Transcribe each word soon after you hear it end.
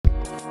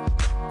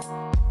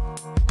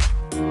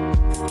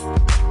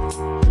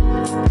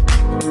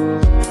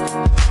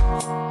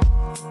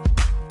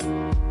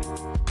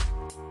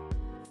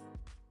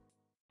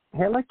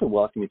I'd like to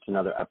welcome you to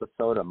another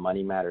episode of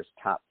Money Matters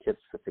Top Tips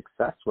for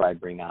Success, where I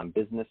bring on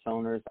business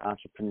owners,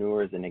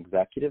 entrepreneurs, and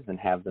executives and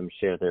have them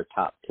share their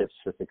top tips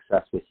for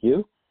success with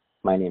you.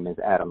 My name is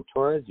Adam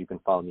Torres. You can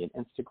follow me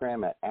on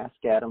Instagram at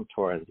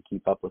AskAdamTorres to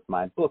keep up with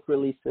my book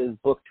releases,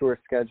 book tour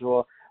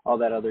schedule, all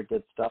that other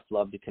good stuff.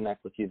 Love to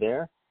connect with you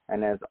there.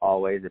 And as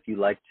always, if you'd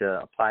like to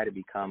apply to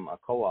become a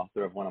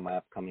co-author of one of my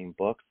upcoming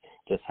books,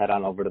 just head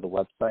on over to the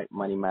website,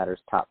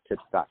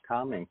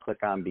 moneymatterstoptips.com, and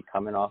click on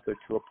Become an Author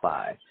to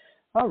apply.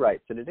 All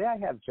right, so today I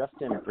have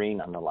Justin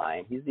Green on the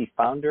line. He's the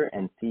founder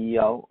and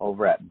CEO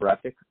over at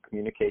Brepic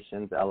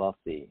Communications,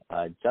 LLC.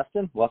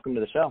 Justin, welcome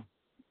to the show.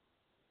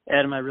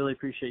 Adam, I really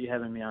appreciate you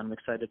having me on. I'm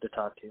excited to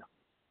talk to you.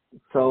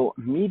 So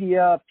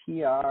media,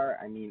 PR,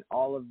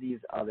 all of these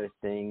other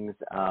things,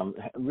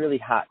 really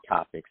hot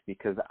topics,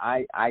 because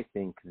I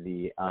think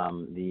the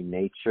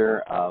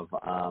nature of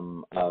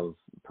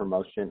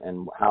promotion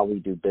and how we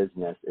do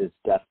business is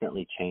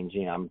definitely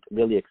changing. I'm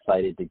really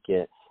excited to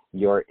get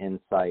your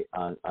insight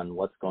on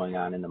what's going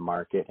on in the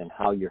market and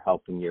how you're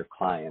helping your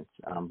clients.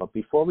 But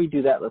before we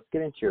do that, let's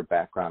get into your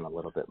background a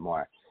little bit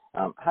more.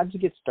 How did you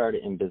get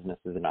started in business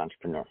as an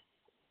entrepreneur?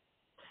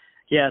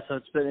 Yeah, so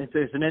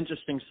it's an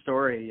interesting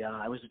story.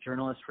 I was a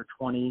journalist for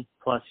 20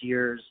 plus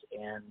years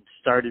and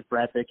started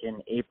Brepic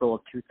in April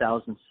of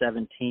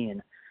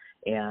 2017.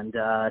 And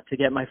to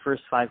get my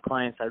first 5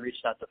 clients, I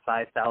reached out to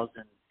 5,000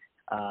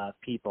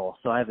 people.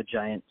 So I have a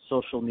giant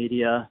social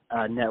media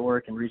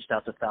network and reached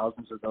out to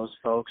thousands of those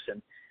folks.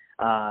 And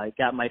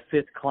got my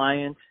 5th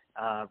client,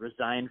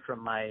 resigned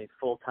from my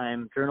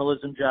full-time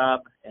journalism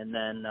job, and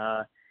then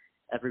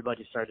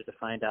everybody started to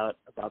find out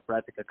about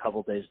Brepic a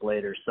couple days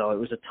later. So it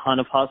was a ton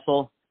of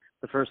hustle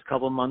the first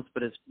couple of months,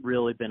 but it's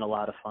really been a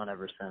lot of fun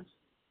ever since.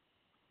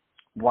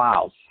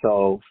 Wow.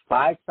 So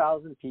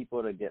 5,000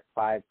 people to get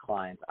 5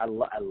 clients. I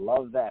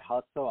love that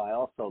hustle. I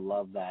also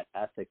love that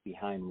ethic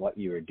behind what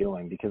you are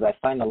doing, because I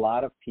find a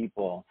lot of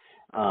people,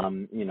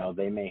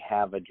 they may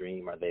have a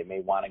dream or they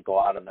may want to go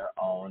out on their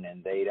own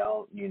and they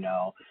don't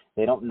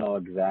know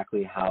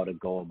exactly how to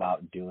go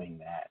about doing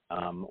that.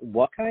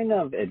 What kind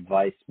of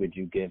advice would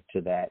you give to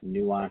that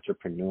new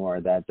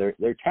entrepreneur that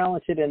they're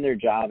talented in their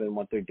job and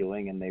what they're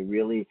doing, and they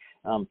really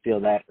feel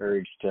that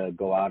urge to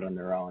go out on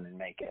their own and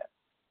make it?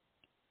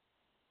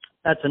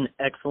 That's an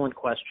excellent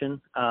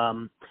question.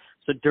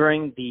 So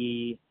during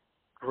the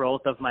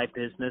growth of my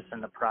business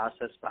and the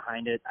process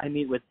behind it, I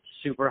meet with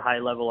super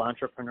high-level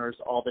entrepreneurs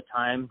all the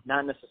time,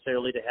 not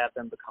necessarily to have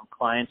them become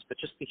clients, but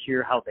just to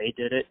hear how they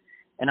did it.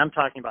 And I'm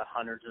talking about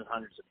hundreds and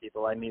hundreds of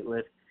people I meet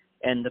with.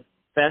 And the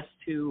best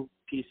 2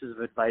 pieces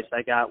of advice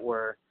I got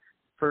were,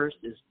 first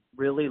is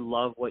really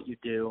love what you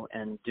do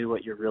and do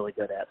what you're really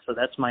good at. So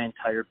that's my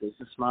entire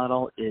business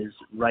model, is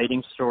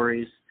writing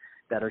stories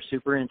that are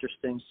super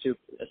interesting,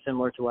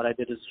 similar to what I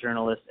did as a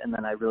journalist, and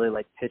then I really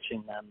like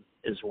pitching them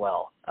as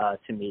well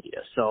to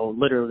media. So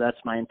literally that's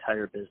my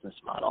entire business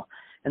model.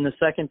 And the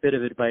second bit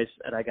of advice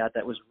that I got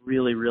that was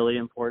really, really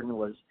important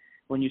was,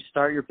 when you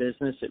start your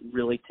business, it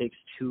really takes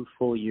 2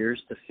 full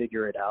years to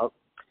figure it out.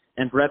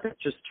 And Brepic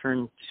just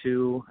turned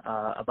 2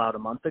 about a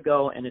month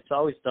ago, and it's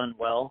always done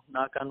well,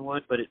 knock on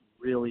wood, but it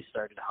really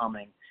started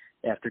humming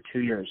after 2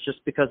 years,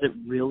 just because it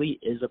really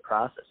is a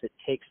process. It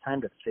takes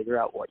time to figure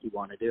out what you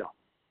want to do.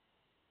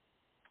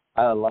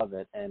 I love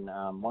it. And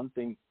one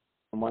thing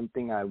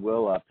I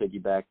will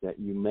piggyback that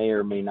you may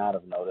or may not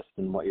have noticed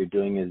in what you're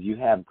doing is you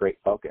have great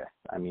focus.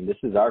 This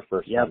is our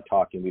first time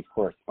talking. We've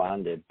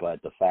corresponded, but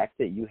the fact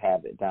that you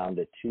have it down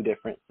to 2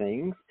 different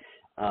things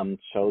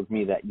shows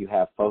me that you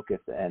have focus.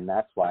 And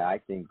that's why I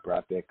think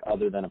Brepic,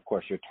 other than, of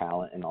course, your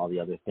talent and all the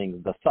other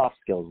things, the soft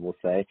skills, we'll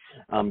say,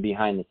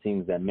 behind the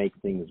scenes that make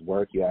things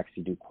work, you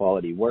actually do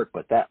quality work.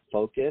 But that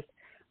focus,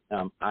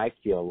 I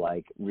feel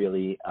like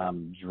really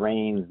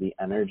drains the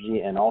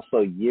energy and also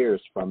years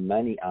from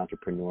many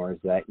entrepreneurs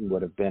that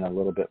would have been a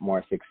little bit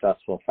more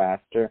successful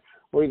faster,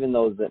 or even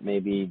those that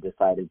maybe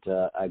decided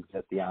to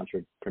exit the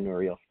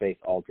entrepreneurial space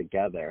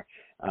altogether.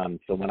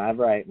 So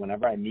whenever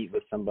I meet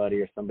with somebody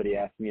or somebody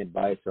asks me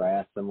advice or I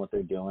ask them what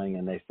they're doing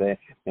and they say,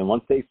 and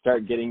once they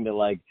start getting to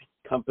like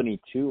company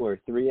 2 or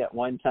 3 at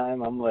one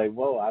time, I'm like,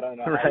 whoa, I don't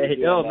know. Right.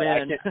 Oh,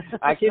 man.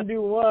 I can do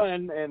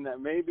 1, and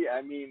maybe,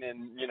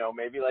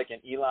 maybe like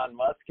an Elon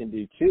Musk can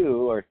do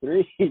 2 or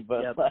 3,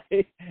 but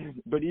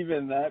but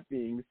even that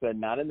being said,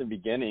 not in the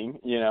beginning,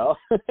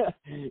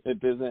 it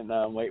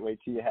doesn't, wait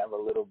till you have a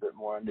little bit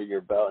more under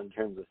your belt in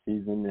terms of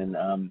season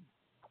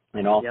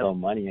and also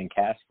money and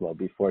cash flow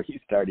before you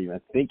start even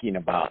thinking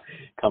about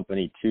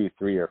company 2,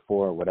 3, or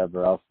 4,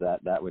 whatever else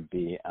that would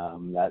be.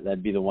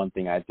 That'd be the one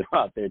thing I'd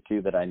throw out there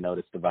too that I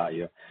noticed about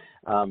you.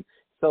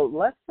 So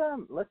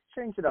let's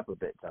change it up a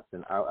bit,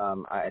 Justin.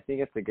 I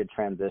think it's a good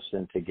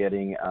transition to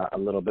getting a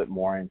little bit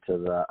more into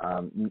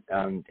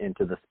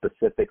the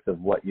specifics of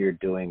what you're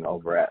doing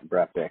over at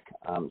Brepic.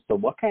 So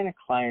what kind of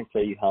clients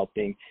are you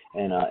helping,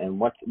 and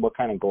what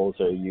kind of goals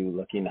are you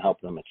looking to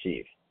help them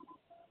achieve?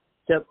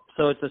 Yep.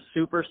 So it's a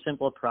super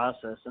simple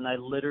process, and I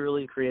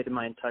literally created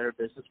my entire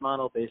business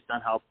model based on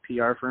how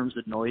PR firms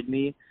annoyed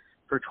me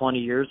for 20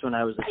 years when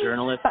I was a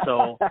journalist.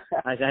 So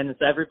and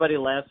everybody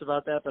laughs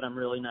about that, but I'm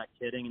really not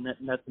kidding. And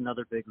that's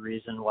another big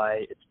reason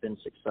why it's been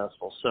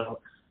successful. So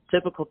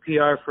typical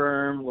PR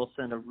firm will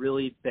send a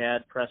really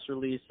bad press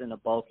release in a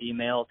bulk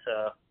email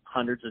to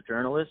hundreds of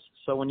journalists.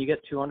 So when you get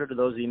 200 of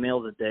those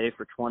emails a day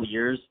for 20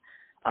 years,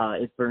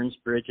 it burns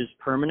bridges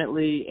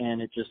permanently,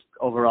 and it just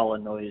overall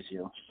annoys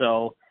you.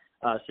 So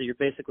you're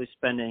basically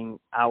spending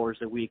hours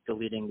a week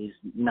deleting these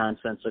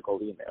nonsensical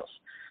emails.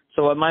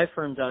 So what my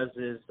firm does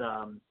is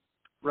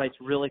writes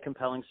really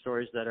compelling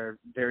stories that are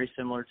very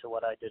similar to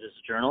what I did as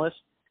a journalist.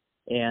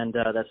 And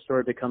that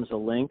story becomes a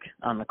link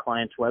on the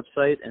client's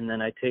website, and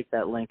then I take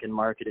that link and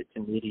market it to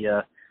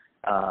media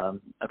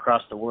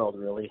across the world,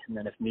 really. And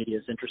then if media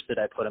is interested,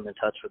 I put them in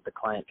touch with the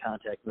client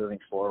contact moving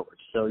forward.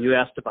 So you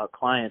asked about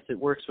clients. It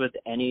works with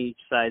any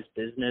size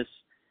business,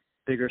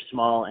 big or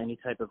small, any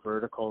type of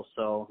vertical.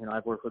 So,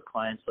 I've worked with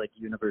clients like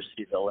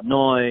University of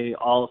Illinois,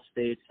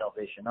 Allstate,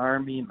 Salvation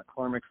Army,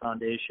 McCormick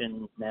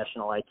Foundation,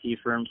 national IT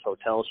firms,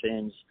 hotel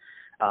chains,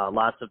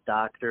 lots of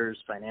doctors,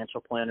 financial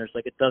planners.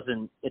 Like it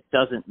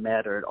doesn't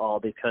matter at all,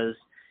 because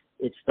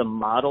it's the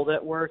model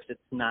that works. It's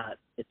not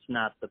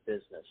the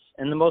business.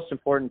 And the most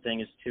important thing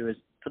is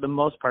for the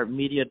most part,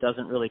 media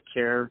doesn't really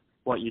care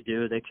what you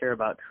do. They care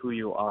about who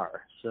you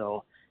are.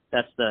 So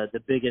that's the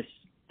biggest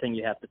thing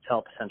you have to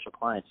tell potential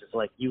clients is,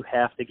 like, you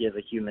have to give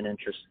a human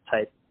interest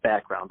type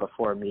background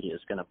before media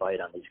is going to bite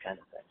on these kind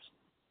of things.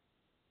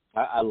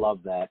 I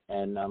love that.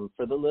 And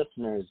for the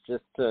listeners,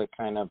 just to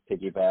kind of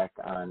piggyback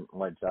on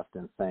what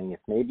Justin's saying, if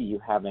maybe you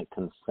haven't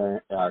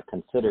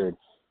considered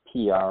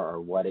PR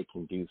or what it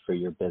can do for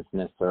your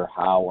business or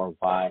how or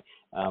why,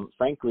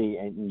 frankly,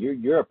 and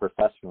you're a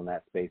professional in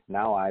that space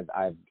now.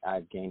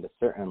 I've gained a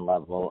certain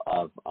level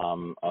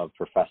of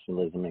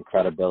professionalism and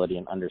credibility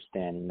and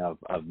understanding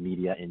of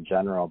media in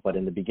general. But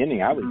in the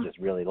beginning, I was just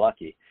really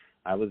lucky.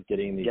 I was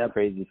getting these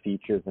crazy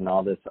features and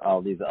all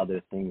these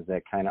other things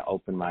that kind of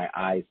opened my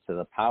eyes to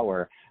the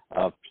power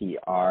of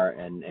PR,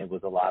 and it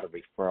was a lot of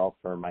referral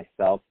for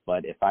myself.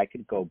 But if I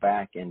could go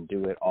back and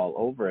do it all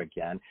over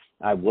again,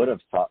 I would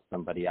have sought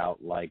somebody out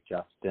like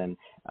Justin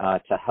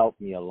to help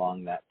me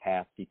along that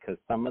path, because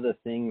some of the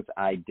things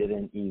I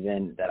didn't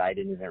even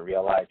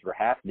realize were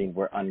happening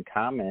were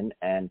uncommon,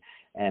 and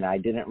I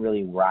didn't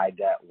really ride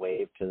that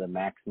wave to the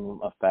maximum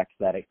effect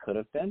that it could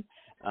have been.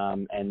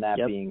 And that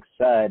being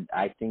said,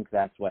 I think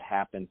that's what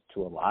happens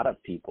to a lot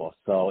of people.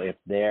 So if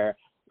they're,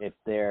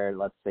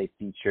 let's say,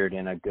 featured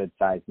in a good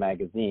sized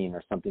magazine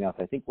or something else,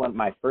 I think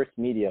my first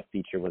media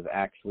feature was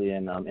actually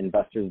in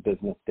Investors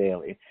Business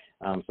Daily.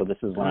 So this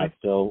is when I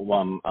still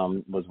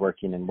was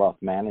working in wealth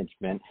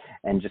management,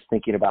 and just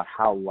thinking about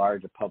how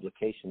large a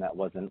publication that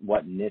was and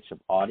what niche of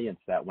audience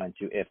that went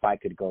to. If I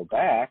could go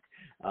back,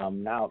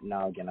 now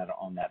again, I don't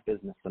own that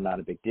business, so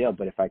not a big deal.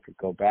 But if I could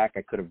go back,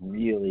 I could have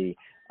really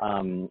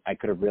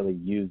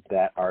used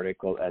that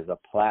article as a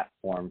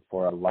platform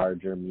for a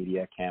larger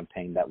media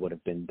campaign that would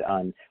have been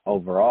done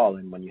overall.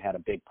 And when you had a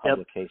big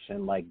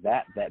publication like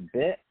that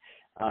bit,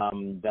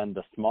 then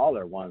the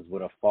smaller ones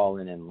would have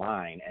fallen in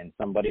line, and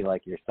somebody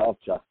like yourself,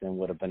 Justin,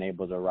 would have been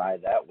able to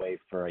ride that wave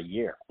for a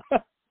year.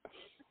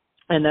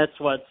 And that's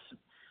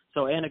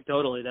so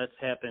anecdotally, that's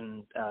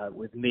happened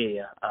with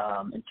me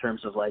in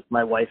terms of, like,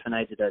 my wife and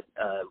I did a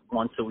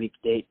once a week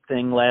date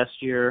thing last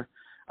year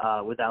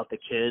without the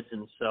kids.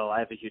 And so I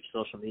have a huge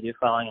social media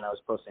following, and I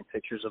was posting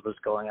pictures of us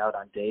going out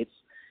on dates.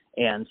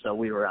 And so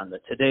we were on the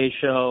Today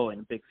Show and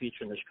a big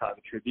feature in the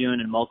Chicago Tribune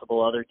and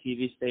multiple other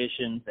TV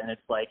stations. And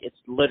it's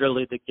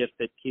literally the gift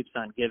that keeps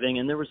on giving.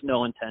 And there was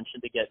no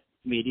intention to get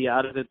media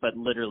out of it, but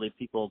literally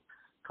people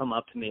come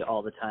up to me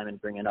all the time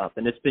and bring it up.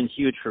 And it's been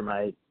huge for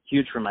my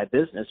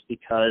business,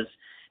 because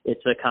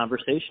it's a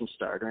conversation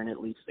starter and it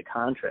leads to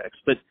contracts.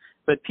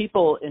 But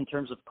people, in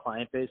terms of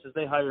client bases,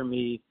 they hire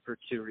me for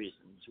two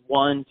reasons.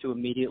 One, to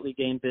immediately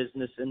gain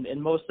business,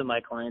 and most of my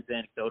clients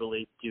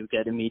anecdotally do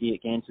get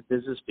immediate gains of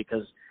business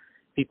because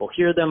people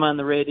hear them on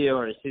the radio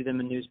or see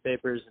them in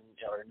newspapers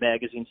or in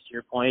magazines, to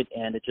your point,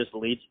 and it just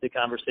leads to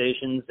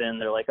conversations,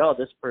 and they're like, oh,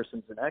 this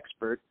person's an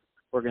expert.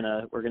 We're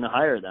gonna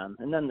hire them.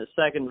 And then the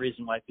second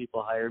reason why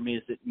people hire me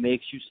is it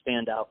makes you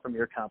stand out from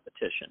your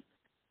competition.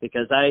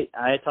 Because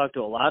I talk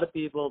to a lot of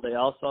people, they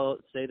also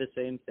say the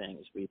same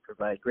things. We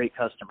provide great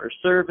customer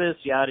service,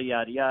 yada,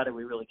 yada, yada.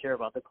 We really care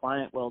about the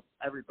client. Well,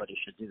 everybody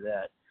should do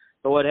that.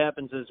 But what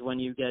happens is when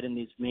you get in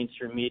these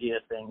mainstream media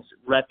things,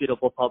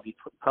 reputable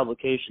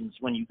publications,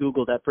 when you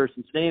Google that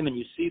person's name and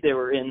you see they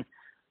were in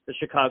the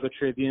Chicago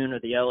Tribune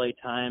or the LA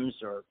Times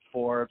or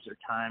Forbes or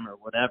Time or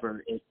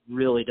whatever, it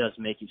really does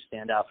make you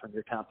stand out from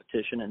your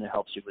competition, and it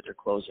helps you with your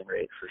closing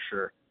rate for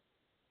sure.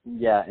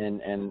 Yeah,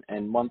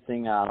 and one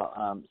thing,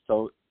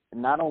 so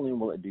not only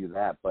will it do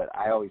that, but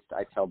I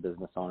tell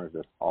business owners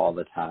this all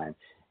the time.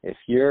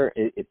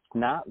 It's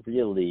not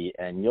really,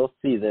 and you'll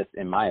see this,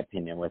 in my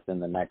opinion, within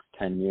the next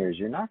 10 years,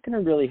 you're not going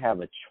to really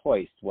have a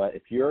choice.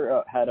 If you're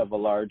a head of a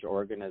large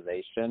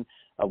organization,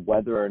 of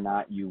whether or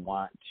not you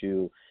want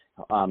to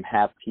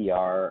have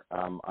PR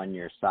on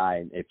your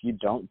side. If you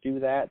don't do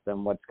that,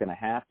 then what's going to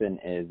happen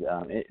is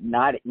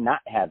not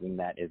having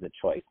that is a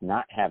choice.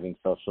 Not having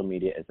social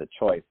media is a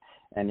choice,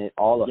 and it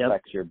all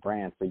affects your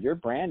brand. So your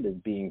brand is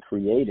being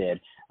created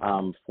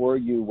for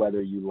you,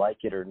 whether you like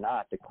it or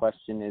not. The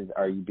question is,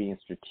 are you being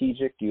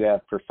strategic? Do you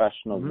have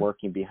professionals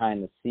working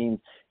behind the scenes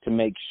to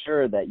make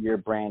sure that your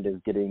brand is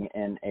getting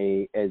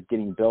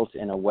built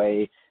in a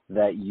way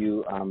that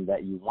you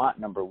want,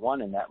 number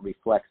one, and that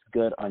reflects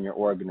good on your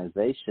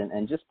organization?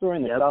 And just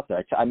throwing this out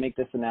there, I make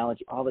this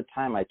analogy all the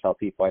time. I tell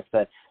people, I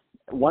said,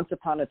 once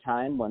upon a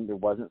time when there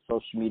wasn't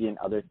social media and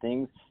other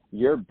things,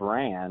 your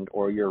brand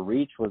or your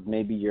reach was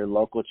maybe your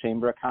local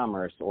chamber of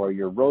commerce or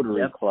your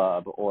Rotary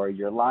Club or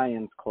your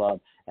Lions Club.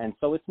 And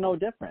so it's no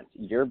different.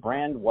 Your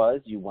brand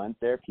was, you went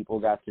there, people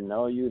got to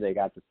know you, they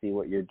got to see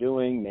what you're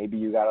doing. Maybe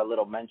you got a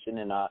little mention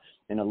in a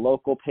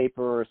local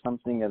paper or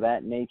something of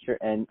that nature.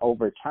 And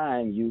over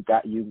time, you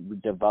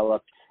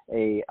developed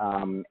a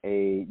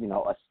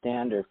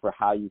standard for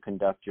how you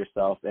conduct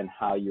yourself and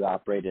how you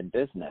operate in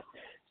business.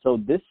 So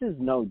this is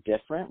no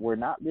different. We're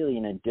not really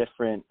in a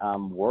different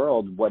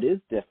world. What is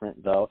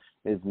different, though,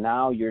 is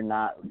now you're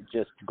not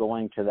just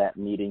going to that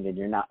meeting and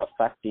you're not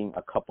affecting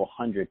a couple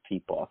hundred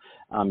people.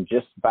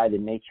 Just by the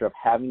nature of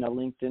having a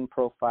LinkedIn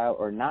profile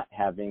or not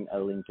having a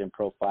LinkedIn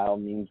profile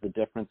means the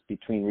difference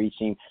between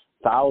reaching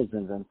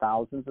thousands and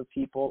thousands of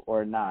people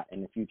or not.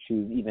 And if you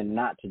choose even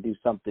not to do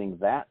something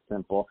that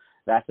simple,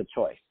 that's a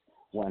choice.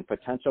 When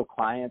potential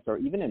clients or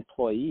even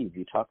employees,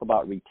 you talk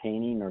about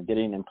retaining or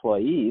getting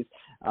employees,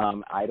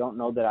 I don't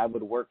know that I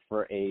would work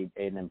for an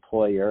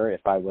employer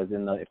if I was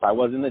in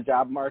the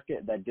job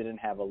market that didn't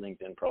have a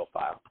LinkedIn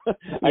profile.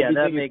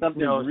 That makes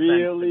no sense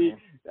to me.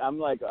 I'm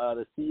like,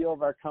 the CEO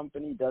of our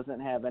company doesn't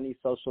have any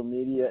social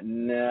media.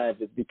 Nah, if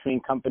it's between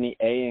company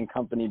A and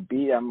company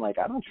B, I'm like,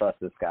 I don't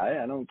trust this guy.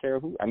 I don't care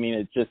who. I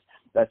mean,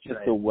 that's just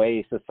the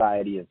way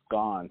society has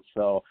gone.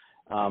 So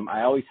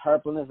I always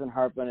harp on this and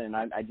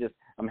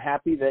I'm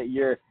happy that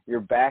you're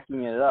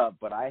backing it up,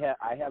 but I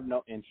have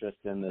no interest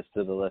in this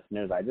to the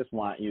listeners. I just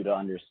want you to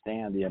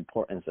understand the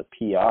importance of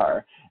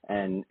PR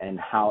and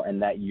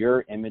that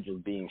your image is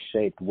being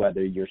shaped,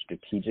 whether you're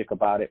strategic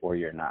about it or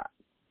you're not.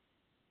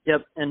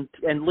 Yep, and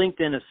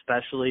LinkedIn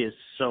especially is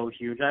so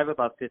huge. I have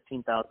about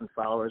 15,000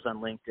 followers on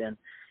LinkedIn,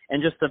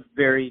 and just a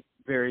very,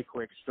 very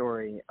quick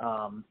story.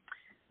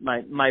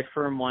 My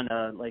firm won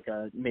a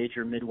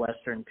major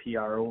Midwestern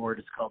PR award.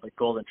 It's called the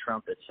Golden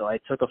Trumpet. So I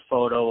took a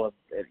photo of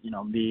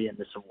me and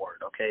this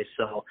award. Okay,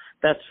 so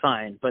that's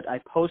fine. But I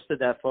posted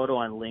that photo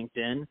on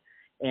LinkedIn,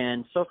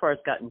 and so far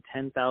it's gotten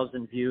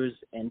 10,000 views,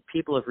 and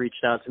people have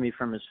reached out to me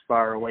from as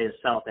far away as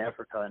South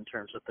Africa in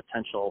terms of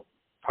potential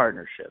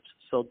partnerships.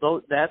 So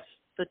that's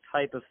the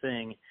type of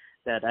thing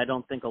that I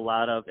don't think a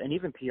lot of, and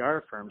even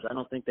PR firms, I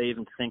don't think they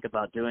even think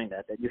about doing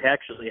that you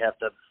actually have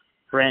to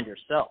brand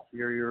yourself.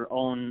 You're your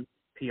own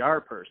PR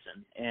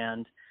person.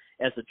 And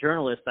as a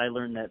journalist, I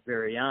learned that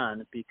very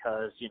on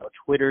because,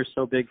 Twitter is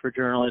so big for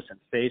journalists and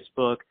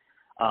Facebook.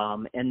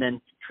 And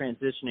then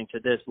transitioning to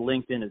this,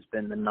 LinkedIn has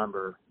been the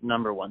number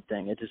one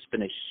thing. It's just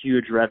been a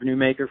huge revenue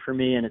maker for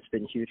me, and it's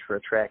been huge for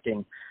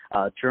attracting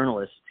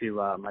journalists to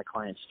my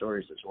clients'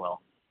 stories as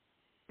well.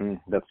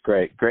 That's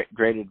great.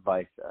 Great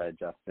advice,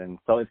 Justin.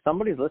 So if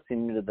somebody's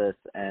listening to this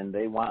and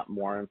they want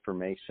more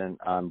information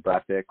on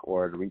Brepic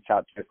or to reach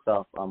out to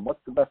yourself,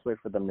 what's the best way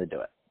for them to do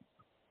it?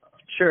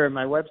 Sure.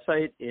 My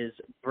website is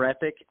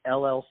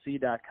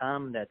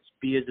brepicllc.com. That's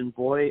B as in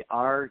boy,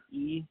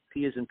 R-E,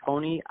 P as in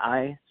pony,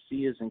 I,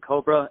 C as in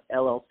cobra,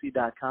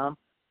 LLC.com.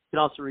 You can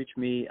also reach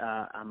me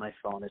on my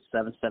phone. It's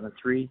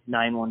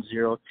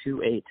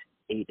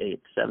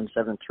 773-910-2888,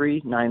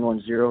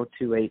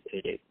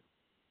 773-910-2888.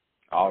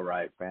 All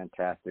right.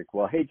 Fantastic.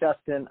 Well, hey,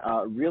 Justin,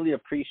 really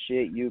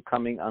appreciate you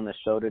coming on the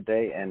show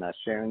today and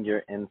sharing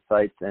your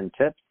insights and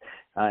tips.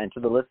 And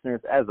to the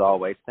listeners, as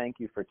always, thank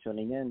you for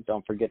tuning in.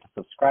 Don't forget to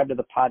subscribe to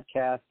the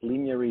podcast, leave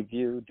me a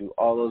review, do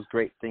all those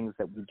great things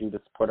that we do to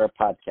support our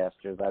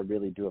podcasters. I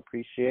really do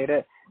appreciate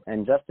it.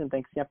 And Justin,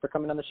 thanks again for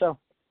coming on the show.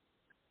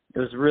 It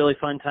was a really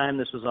fun time.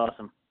 This was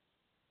awesome.